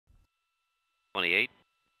28.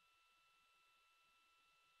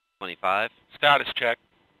 25. Status check.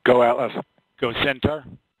 Go Atlas. Go Centaur.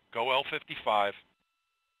 Go L55.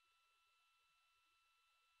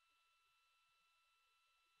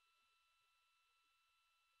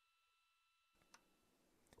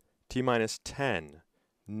 T-minus 10,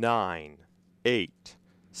 9, 8,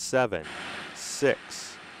 7,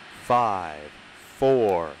 6, 5,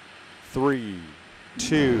 4, 3,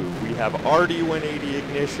 2. We have RD-180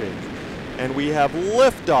 ignition, and we have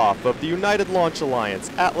liftoff of the United Launch Alliance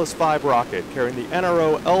Atlas V rocket carrying the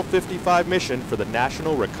NRO L55 mission for the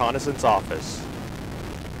National Reconnaissance Office.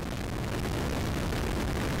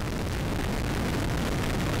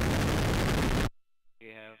 We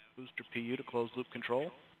have booster PU to close loop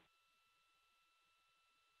control.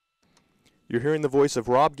 You're hearing the voice of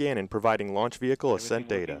Rob Gannon providing launch vehicle ascent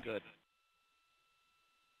data. Good.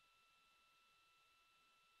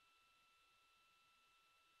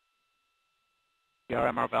 The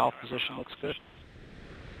RMR valve position looks good.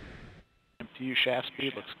 MTU shaft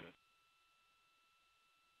speed looks good.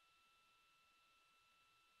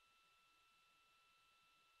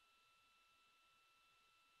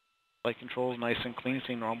 Flight control is nice and clean,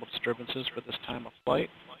 seeing normal disturbances for this time of flight.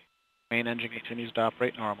 Main engine continues to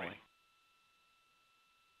operate normally.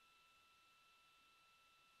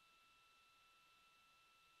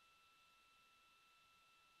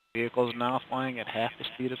 Vehicle is now flying at half the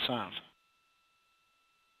speed of sound.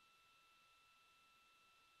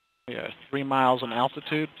 We are 3 miles in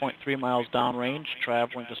altitude, 0.3 miles downrange,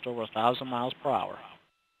 traveling just over 1,000 miles per hour.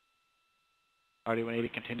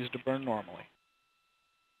 RD-180 continues to burn normally.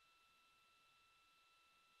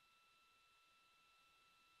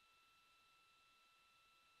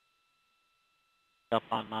 Up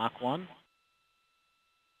on Mach 1.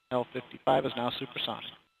 L55 is now supersonic.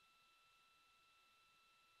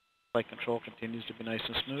 Flight control continues to be nice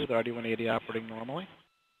and smooth, RD-180 operating normally.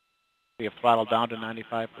 We have throttled down to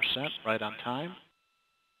 95%, right on time.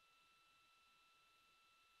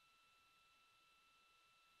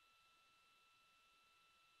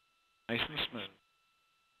 Nice and smooth.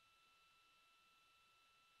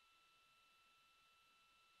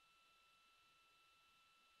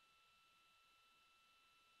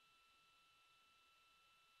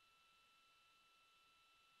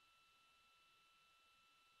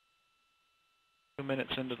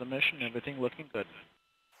 Minutes into the mission, everything looking good.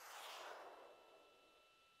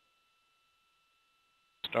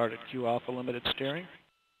 Started Q Alpha limited steering.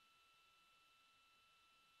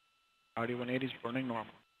 RD-180 is burning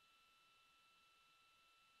normal.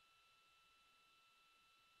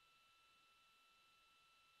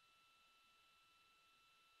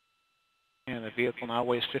 And the vehicle now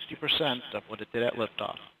weighs 50% of what it did at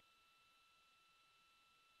liftoff.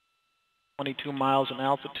 22 miles in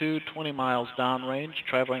altitude, 20 miles downrange,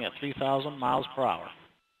 traveling at 3,000 miles per hour.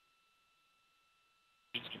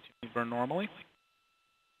 Engines continue to burn normally.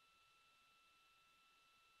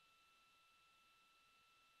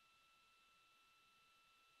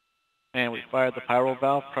 And we fired the pyro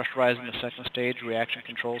valve, pressurizing the second stage reaction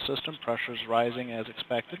control system. Pressure is rising as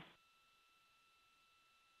expected.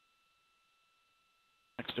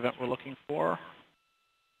 Next event we're looking for,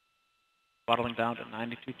 throttling down to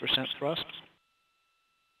 92% thrust.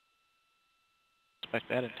 Expect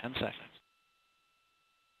that in 10 seconds.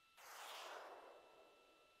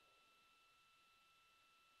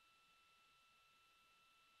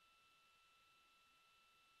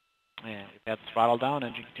 And we've got the throttle down,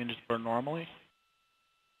 engine continues to burn normally.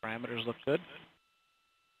 Parameters look good.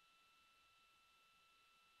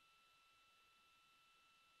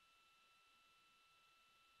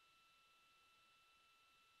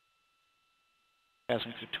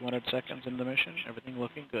 Passing through 200 seconds into the mission, everything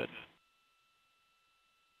looking good.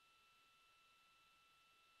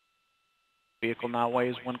 Vehicle now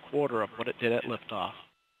weighs 1/4 of what it did at liftoff.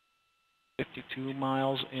 52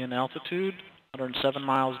 miles in altitude, 107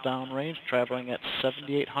 miles downrange, traveling at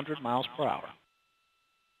 7,800 miles per hour.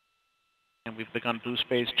 And we've begun boost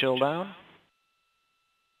phase chill down.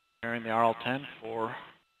 Preparing the RL-10 for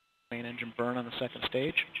main engine burn on the second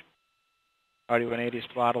stage. RD-180 is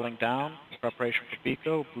throttling down. Preparation for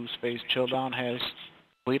BECO. Boost phase chill down has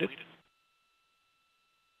completed.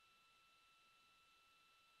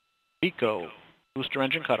 BECO, booster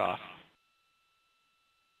engine cutoff.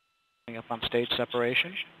 Coming up on stage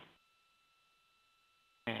separation.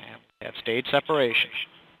 And we have stage separation.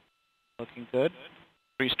 Looking good.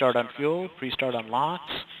 Pre-start on fuel, pre-start on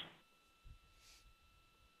locks.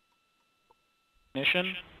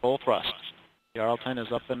 Ignition, full thrust. The RL-10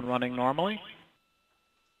 is up and running normally.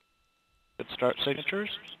 Good start signatures.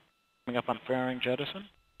 Coming up on fairing jettison.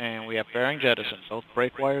 And we have bearing jettison. Both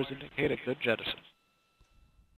brake wires indicate a good jettison.